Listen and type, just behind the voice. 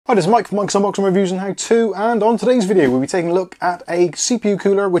Hi, this is Mike from Mike's Unboxing Reviews and How To, and on today's video we'll be taking a look at a CPU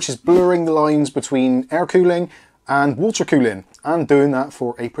cooler which is blurring the lines between air cooling and water cooling, and doing that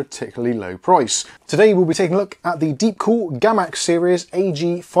for a particularly low price. Today we'll be taking a look at the Deepcool Gammaxx Series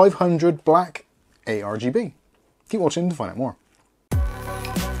AG500 Black ARGB. Keep watching to find out more.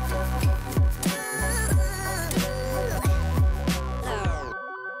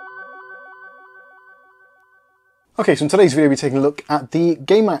 Okay, so in today's video we'll be taking a look at the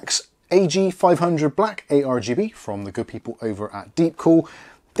Gammaxx AG500 Black ARGB from the good people over at Deepcool.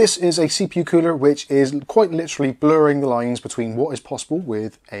 This is a CPU cooler which is quite literally blurring the lines between what is possible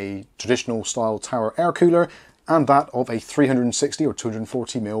with a traditional style tower air cooler and that of a 360 or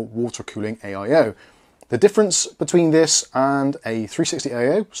 240mm water cooling AIO. The difference between this and a 360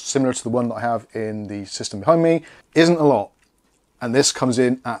 AIO, similar to the one that I have in the system behind me, isn't a lot. And this comes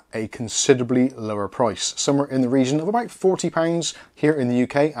in at a considerably lower price, somewhere in the region of about £40 here in the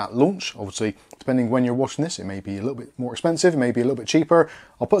UK at launch. Obviously, depending when you're watching this, it may be a little bit more expensive, it may be a little bit cheaper.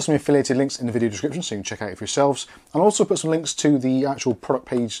 I'll put some affiliated links in the video description so you can check out for yourselves. And I'll also put some links to the actual product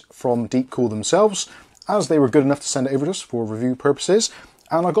page from Deepcool themselves, as they were good enough to send it over to us for review purposes.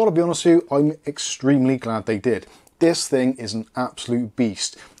 And I've got to be honest with you, I'm extremely glad they did. This thing is an absolute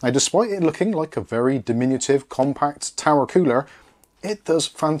beast. Now, despite it looking like a very diminutive, compact tower cooler, it does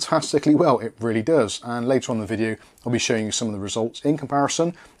fantastically well, it really does. And later on in the video, I'll be showing you some of the results in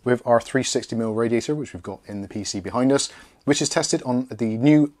comparison with our 360mm radiator, which we've got in the PC behind us, which is tested on the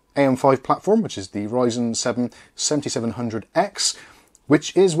new AM5 platform, which is the Ryzen 7 7700X,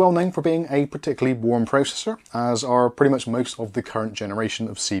 which is well known for being a particularly warm processor, as are pretty much most of the current generation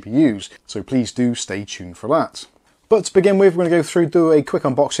of CPUs. So please do stay tuned for that. But to begin with, we're going to go through, do a quick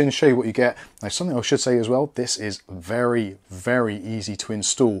unboxing, show you what you get. Now, something I should say as well, this is very, very easy to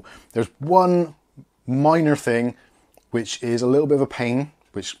install. There's one minor thing which is a little bit of a pain,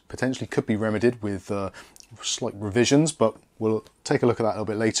 which potentially could be remedied with slight revisions, but we'll take a look at that a little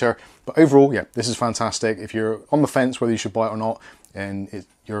bit later. But overall, yeah, this is fantastic. If you're on the fence whether you should buy it or not, and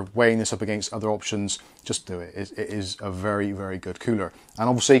you're weighing this up against other options, just do it. It is a very, very good cooler. And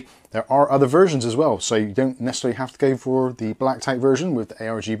obviously, there are other versions as well, so you don't necessarily have to go for the blacked out version with the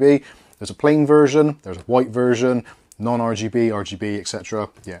ARGB. There's a plain version, there's a white version, non-RGB, RGB, etc.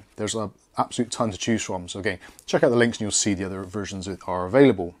 Yeah, there's an absolute ton to choose from. So again, check out the links and you'll see the other versions that are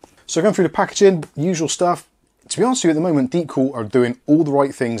available. So going through the packaging, usual stuff. To be honest with you, at the moment, Deepcool are doing all the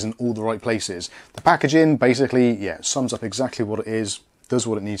right things in all the right places. The packaging basically, yeah, sums up exactly what it is, does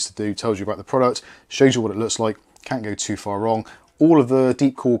what it needs to do, tells you about the product, shows you what it looks like, can't go too far wrong. All of the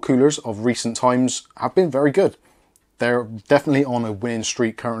Deepcool coolers of recent times have been very good. They're definitely on a winning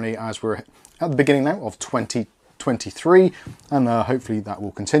streak currently, as we're at the beginning now of 2023, and hopefully that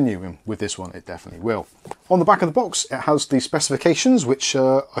will continue, and with this one it definitely will. On the back of the box it has the specifications, which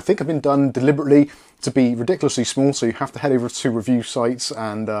I think have been done deliberately to be ridiculously small, so you have to head over to review sites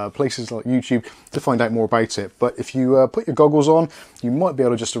and places like YouTube to find out more about it. But if you put your goggles on, you might be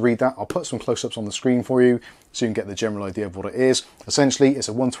able to just read that. I'll put some close-ups on the screen for you so you can get the general idea of what it is. Essentially, it's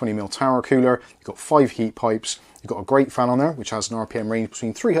a 120mm tower cooler. You've got 5 heat pipes. You've got a great fan on there, which has an RPM range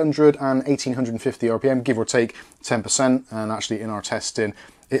between 300 and 1850 RPM, give or take 10%. And actually in our testing,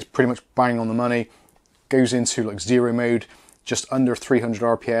 it's pretty much bang on the money. Goes into like zero mode, just under 300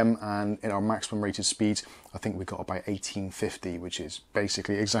 RPM, and in our maximum rated speed, I think we got about 1850, which is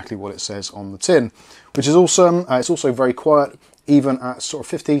basically exactly what it says on the tin, which is awesome. It's also very quiet, even at sort of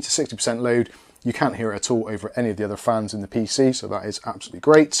 50 to 60% load. You can't hear it at all over any of the other fans in the PC, so that is absolutely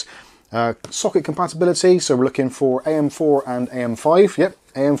great. Socket compatibility, so we're looking for AM4 and AM5. Yep,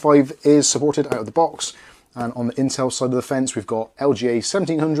 AM5 is supported out of the box. And on the Intel side of the fence, we've got LGA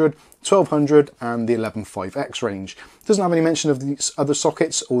 1700, 1200, and the 115X range. Doesn't have any mention of these other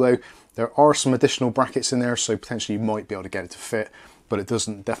sockets, although there are some additional brackets in there, so potentially you might be able to get it to fit, but it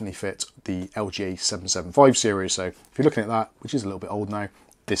doesn't definitely fit the LGA 775 series. So if you're looking at that, which is a little bit old now,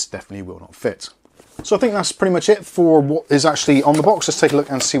 this definitely will not fit. So I think that's pretty much it for what is actually on the box. Let's take a look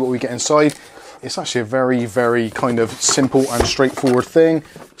and see what we get inside. It's actually a very, very kind of simple and straightforward thing.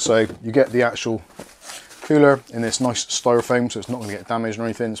 So you get the actual cooler in this nice styrofoam, so it's not going to get damaged or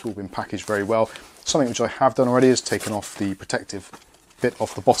anything. It's all been packaged very well. Something which I have done already is taken off the protective bit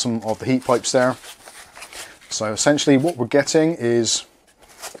off the bottom of the heat pipes there. So essentially what we're getting is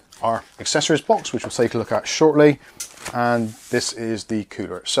our accessories box, which we'll take a look at shortly. And this is the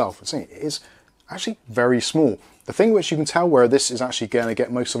cooler itself. It is actually very small. The thing which you can tell where this is actually going to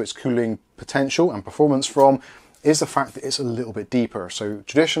get most of its cooling potential and performance from is the fact that it's a little bit deeper. So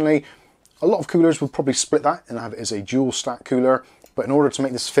traditionally, a lot of coolers would probably split that and have it as a dual stack cooler, but in order to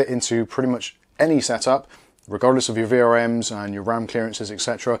make this fit into pretty much any setup, regardless of your VRMs and your RAM clearances,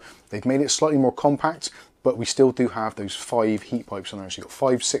 etc. They've made it slightly more compact, but we still do have those 5 heat pipes on there. So you've got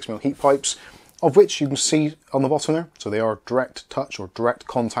 5 6mm heat pipes, of which you can see on the bottom there. So they are direct touch or direct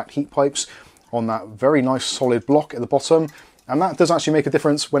contact heat pipes on that very nice solid block at the bottom. And that does actually make a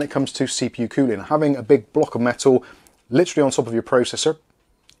difference when it comes to CPU cooling. Having a big block of metal literally on top of your processor,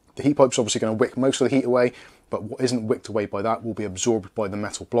 the heat pipe's obviously going to wick most of the heat away, but what isn't wicked away by that will be absorbed by the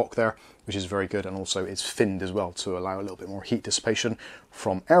metal block there, which is very good, and also it's finned as well to allow a little bit more heat dissipation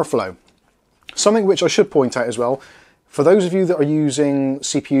from airflow. Something which I should point out as well, for those of you that are using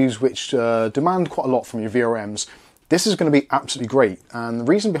CPUs which demand quite a lot from your VRMs, this is going to be absolutely great. And the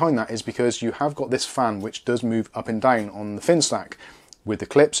reason behind that is because you have got this fan which does move up and down on the fin stack. With the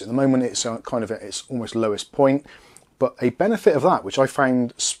clips, at the moment it's kind of at its almost lowest point. But a benefit of that, which I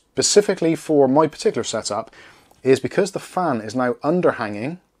found specifically for my particular setup, is because the fan is now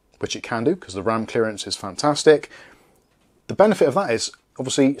underhanging, which it can do because the RAM clearance is fantastic. The benefit of that is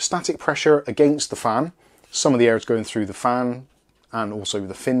obviously static pressure against the fan. Some of the air is going through the fan and also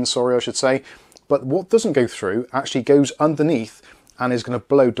the fin, sorry, I should say. But what doesn't go through actually goes underneath and is going to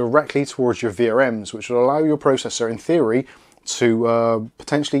blow directly towards your VRMs, which will allow your processor, in theory, to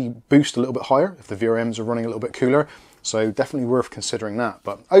potentially boost a little bit higher if the VRMs are running a little bit cooler. So definitely worth considering that.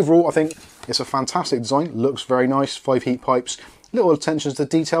 But overall, I think it's a fantastic design. Looks very nice. 5 heat pipes, little attentions to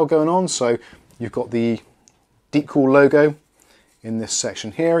detail going on. So you've got the Deepcool logo in this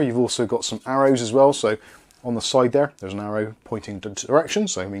section here. You've also got some arrows as well. So on the side there, there's an arrow pointing the direction,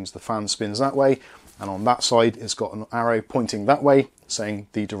 so it means the fan spins that way. And on that side, it's got an arrow pointing that way, saying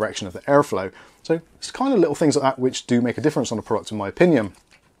the direction of the airflow. So it's kind of little things like that which do make a difference on the product, in my opinion.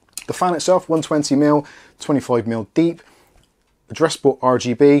 The fan itself, 120mm, 25mm deep, addressable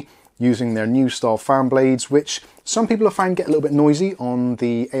RGB, using their new style fan blades, which some people have found get a little bit noisy on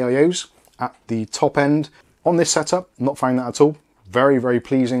the AIOs at the top end. On this setup, not found that at all. Very, very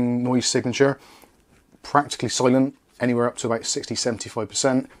pleasing noise signature. Practically silent, anywhere up to about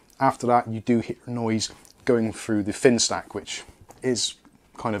 60–75%. After that, you do hear noise going through the fin stack, which is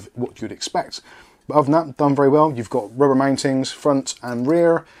kind of what you'd expect. But other than that, done very well. You've got rubber mountings front and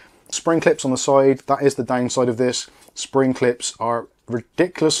rear, spring clips on the side. That is the downside of this. Spring clips are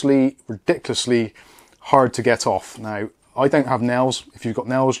ridiculously hard to get off. Now, I don't have nails. If you've got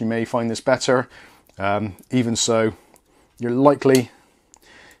nails, you may find this better. Even so, you're likely...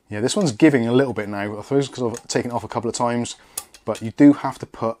 Yeah, this one's giving a little bit now, I suppose, because I've taken it off a couple of times. But you do have to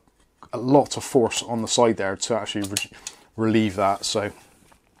put a lot of force on the side there to actually relieve that. So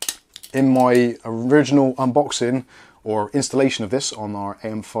in my original unboxing or installation of this on our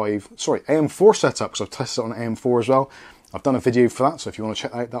AM4 setup, because I've tested it on AM4 as well, I've done a video for that. So if you want to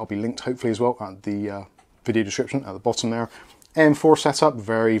check that out, that'll be linked hopefully as well at the video description at the bottom there. AM4 setup,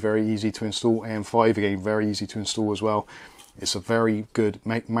 very, very easy to install. AM5, again, very easy to install as well. It's a very good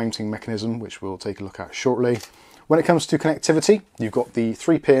mounting mechanism, which we'll take a look at shortly. When it comes to connectivity, you've got the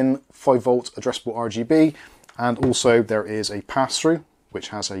 3-pin 5V addressable RGB, and also there is a pass-through, which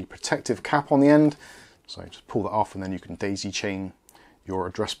has a protective cap on the end. So just pull that off and then you can daisy chain your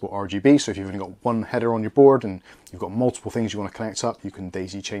addressable RGB. So if you've only got one header on your board and you've got multiple things you want to connect up, you can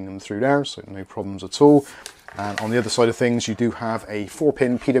daisy chain them through there, so no problems at all. And on the other side of things, you do have a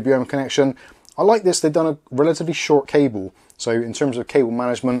 4-pin PWM connection. I like this, they've done a relatively short cable. So in terms of cable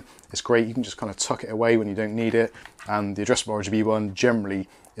management, it's great. You can just kind of tuck it away when you don't need it. And the addressable RGB one, generally,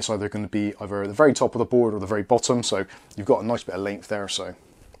 it's either going to be either at the very top of the board or the very bottom. So you've got a nice bit of length there. So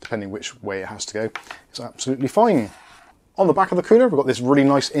depending which way it has to go, it's absolutely fine. On the back of the cooler, we've got this really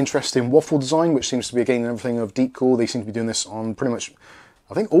nice, interesting waffle design, which seems to be again everything of Deepcool. They seem to be doing this on pretty much,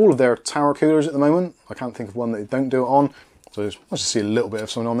 I think, all of their tower coolers at the moment. I can't think of one that they don't do it on. So let's just see a little bit of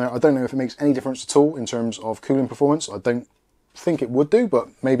something on there. I don't know if it makes any difference at all in terms of cooling performance. I don't think it would do, but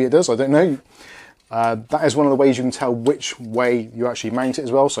maybe it does. I don't know. That is one of the ways you can tell which way you actually mount it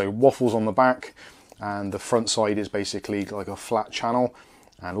as well. So waffles on the back, and the front side is basically like a flat channel.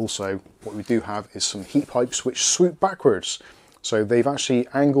 And also what we do have is some heat pipes which swoop backwards. So they've actually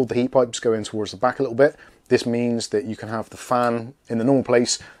angled the heat pipes going towards the back a little bit. This means that you can have the fan in the normal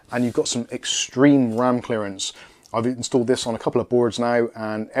place and you've got some extreme RAM clearance. I've installed this on a couple of boards now,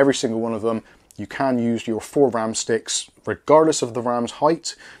 and every single one of them, you can use your 4 RAM sticks, regardless of the RAM's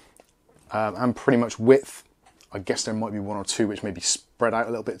height and pretty much width. I guess there might be 1 or 2 which may be spread out a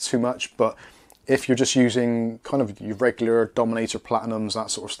little bit too much, but if you're just using kind of your regular Dominator Platinums, that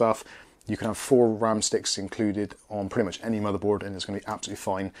sort of stuff, you can have 4 RAM sticks included on pretty much any motherboard, and it's going to be absolutely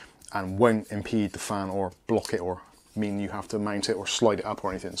fine and won't impede the fan or block it or mean you have to mount it or slide it up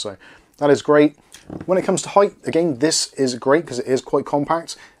or anything. So that is great. When it comes to height, again, this is great because it is quite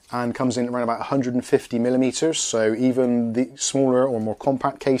compact, and comes in around about 150 millimeters. So even the smaller or more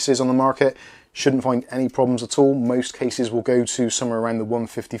compact cases on the market shouldn't find any problems at all. Most cases will go to somewhere around the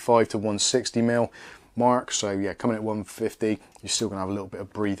 155 to 160 mil mark. So yeah, coming at 150, you're still going to have a little bit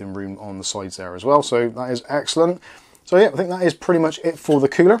of breathing room on the sides there as well. So that is excellent. So yeah, I think that is pretty much it for the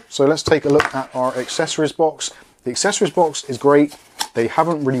cooler. So let's take a look at our accessories box. The accessories box is great. They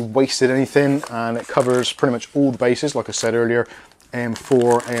haven't really wasted anything, and it covers pretty much all the bases, like I said earlier.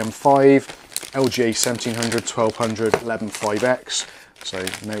 AM4, AM5, LGA 1700, 1200, 11.5X. So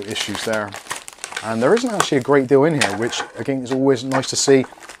no issues there. And there isn't actually a great deal in here, which again is always nice to see.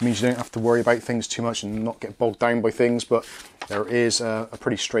 It means you don't have to worry about things too much and not get bogged down by things, but there is a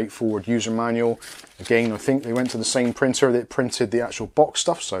pretty straightforward user manual. Again, I think they went to the same printer that printed the actual box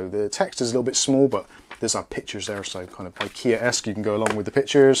stuff, so the text is a little bit small, but there's our pictures there, so kind of IKEA-esque, you can go along with the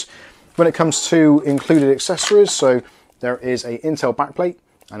pictures. When it comes to included accessories, so there is a Intel backplate,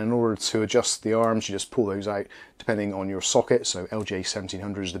 and in order to adjust the arms, you just pull those out depending on your socket. So LGA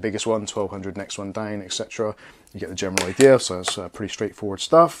 1700 is the biggest one, 1200 next one down, etc. You get the general idea, so it's pretty straightforward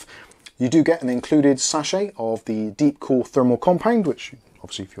stuff. You do get an included sachet of the Deepcool thermal compound, which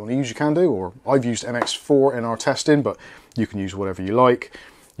obviously if you want to use you can do, or I've used MX4 in our testing, but you can use whatever you like.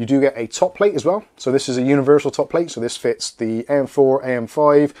 You do get a top plate as well, so this is a universal top plate, so this fits the AM4,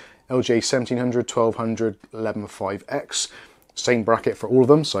 AM5, LGA 1700, 1200, 11.5X. Same bracket for all of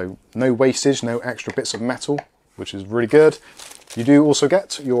them, so no wastage, no extra bits of metal, which is really good. You do also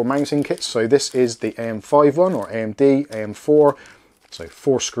get your mounting kits, so this is the AM5 one, or AMD, AM4, so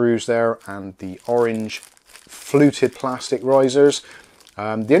 4 screws there, and the orange fluted plastic risers.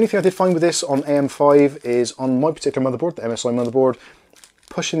 The only thing I did find with this on AM5 is on my particular motherboard, the MSI motherboard,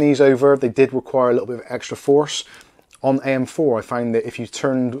 pushing these over, they did require a little bit of extra force. On AM4, I found that if you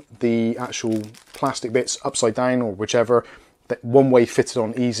turned the actual plastic bits upside down or whichever, that one way fitted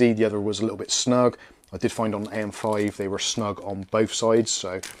on easy, the other was a little bit snug. I did find on AM5 they were snug on both sides,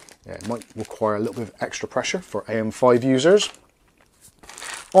 so yeah, it might require a little bit of extra pressure for AM5 users.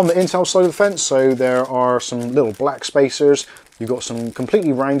 On the Intel side of the fence, so there are some little black spacers. You've got some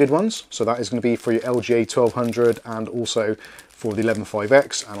completely rounded ones, so that is going to be for your LGA 1200 and also for the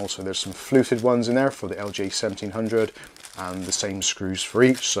 11.5X, and also there's some fluted ones in there for the LGA 1700 and the same screws for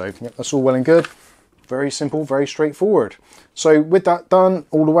each, so yeah, that's all well and good. Very simple, very straightforward. So with that done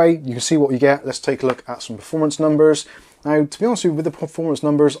all the way, you can see what you get. Let's take a look at some performance numbers. Now, to be honest with the performance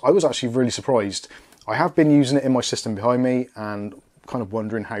numbers, I was actually really surprised. I have been using it in my system behind me and kind of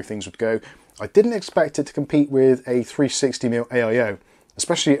wondering how things would go. I didn't expect it to compete with a 360mm AIO,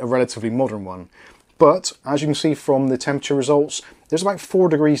 especially a relatively modern one. But as you can see from the temperature results, there's about 4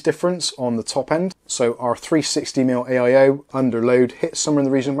 degrees difference on the top end. So our 360mm AIO under load hit somewhere in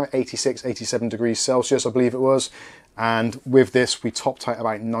the region of about 86, 87 degrees Celsius, I believe it was. And with this, we topped out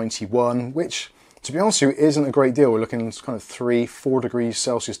about 91, which, to be honest with you, isn't a great deal. We're looking at kind of 3-4 degrees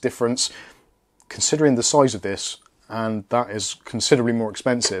Celsius difference, considering the size of this, and that is considerably more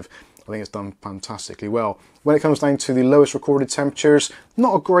expensive. I think it's done fantastically well. When it comes down to the lowest recorded temperatures,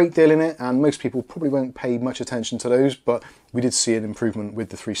 not a great deal in it, and most people probably won't pay much attention to those, but we did see an improvement with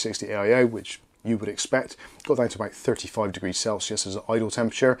the 360 AIO, which you would expect. Got down to about 35 degrees Celsius as an idle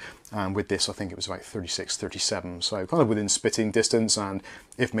temperature, and with this I think it was about 36, 37, so kind of within spitting distance. And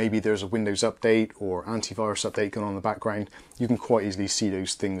if maybe there's a Windows update or antivirus update going on in the background, you can quite easily see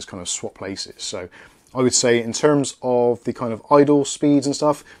those things kind of swap places. So I would say in terms of the kind of idle speeds and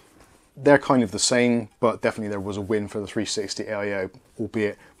stuff, they're kind of the same, but definitely there was a win for the 360 AIO,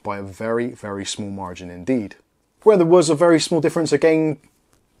 albeit by a very, very small margin indeed. Where there was a very small difference, again,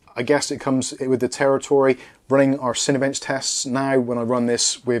 I guess it comes with the territory. Running our Cinebench tests now, when I run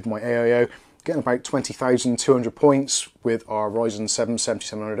this with my AIO, getting about 20,200 points with our Ryzen 7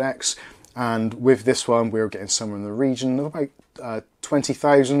 7700X, and with this one we're getting somewhere in the region of about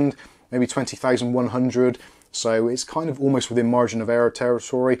 20,000, maybe 20,100, so it's kind of almost within margin of error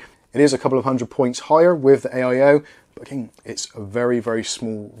territory. It is a couple of 100 points higher with the AIO, but again, it's a very, very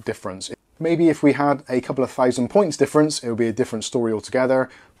small difference. Maybe if we had a couple of 1,000 points difference, it would be a different story altogether.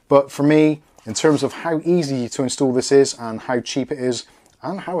 But for me, in terms of how easy to install this is and how cheap it is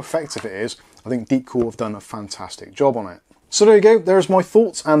and how effective it is, I think Deepcool have done a fantastic job on it. So there you go, there's my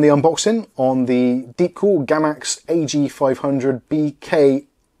thoughts and the unboxing on the Deepcool Gammaxx AG500 BK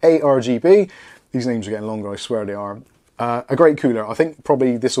ARGB. These names are getting longer, I swear they are. A great cooler. I think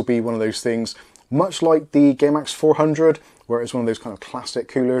probably this will be one of those things, much like the Gammaxx 400, where it's one of those kind of classic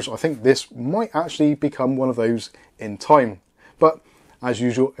coolers. I think this might actually become one of those in time. But as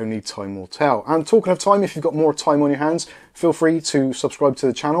usual, only time will tell. And talking of time, if you've got more time on your hands, feel free to subscribe to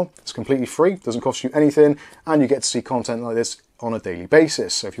the channel. It's completely free, doesn't cost you anything, and you get to see content like this on a daily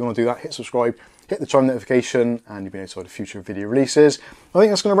basis. So if you want to do that, hit subscribe, hit the chime notification, and you'll be notified of future video releases. I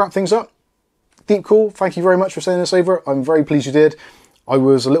think that's going to wrap things up. Deepcool, thank you very much for sending this over. I'm very pleased you did. I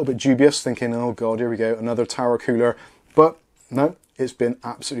was a little bit dubious, thinking, oh god, here we go, another tower cooler. But no, it's been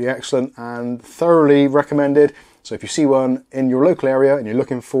absolutely excellent and thoroughly recommended. So if you see one in your local area and you're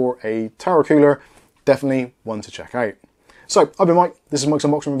looking for a tower cooler, definitely one to check out. So I've been Mike, this is Mike's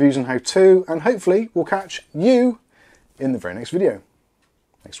Unboxing Reviews and How To, and hopefully we'll catch you in the very next video.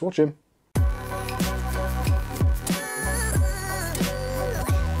 Thanks for watching.